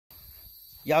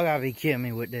Y'all gotta be kidding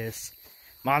me with this.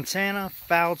 Montana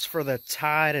Fouts for the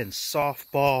Tide in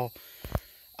softball.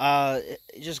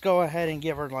 Just go ahead and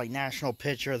give her like National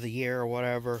Pitcher of the Year or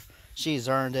whatever. She's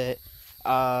earned it.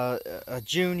 A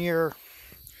junior,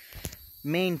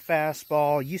 mean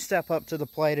fastball. You step up to the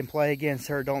plate and play against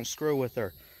her. Don't screw with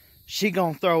her. She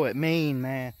gonna throw it mean,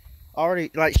 man.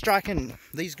 Already like striking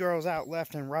these girls out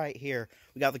left and right here.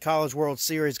 We got the College World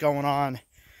Series going on.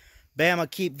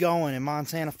 Bama keep going, and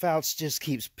Montana Fouts just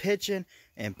keeps pitching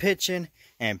and pitching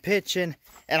and pitching.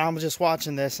 And I'm just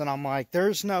watching this, and I'm like,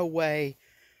 there's no way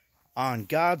on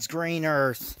God's green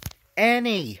earth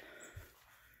any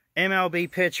MLB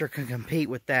pitcher can compete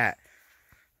with that.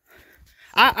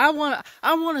 I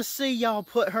want to see y'all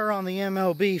put her on the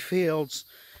MLB fields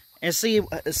and see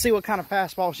what kind of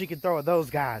fastball she can throw at those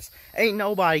guys. Ain't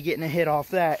nobody getting a hit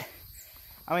off that.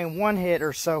 I mean, one hit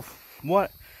or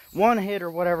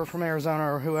whatever from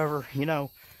Arizona or whoever, you know,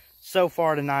 so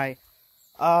far tonight.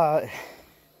 But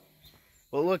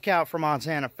look out for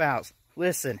Montana Fouts.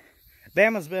 Listen,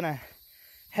 Bama's been a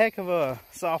heck of a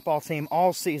softball team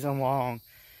all season long,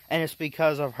 and it's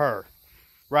because of her,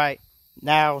 right?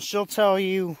 Now, she'll tell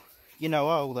you, you know,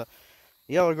 oh,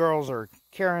 the other girls are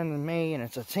carrying me, and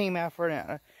it's a team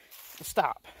effort.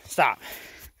 Stop.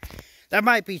 That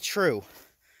might be true.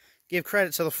 Give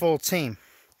credit to the full team.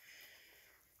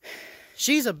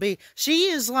 She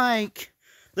is like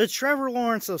the Trevor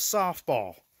Lawrence of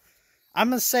softball. I'm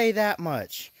going to say that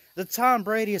much. The Tom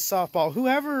Brady of softball.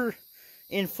 Whoever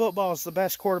in football is the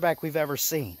best quarterback we've ever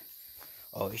seen.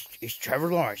 Oh, it's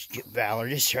Trevor Lawrence.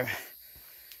 Ballard is Trevor.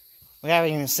 We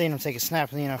haven't even seen him take a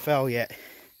snap in the NFL yet.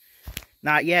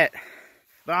 Not yet.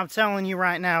 But I'm telling you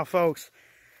right now, folks,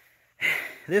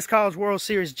 this College World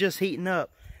Series is just heating up.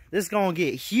 This is going to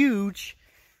get huge.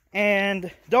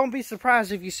 And don't be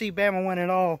surprised if you see Bama win it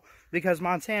all, because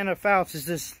Montana Fouts is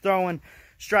just throwing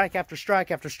strike after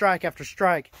strike after strike after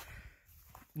strike,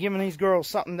 giving these girls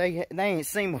something they ain't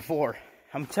seen before.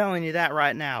 I'm telling you that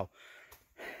right now.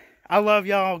 I love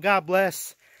y'all. God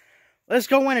bless. Let's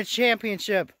go win a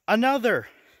championship. Another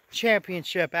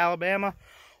championship, Alabama.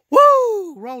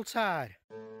 Woo! Roll Tide.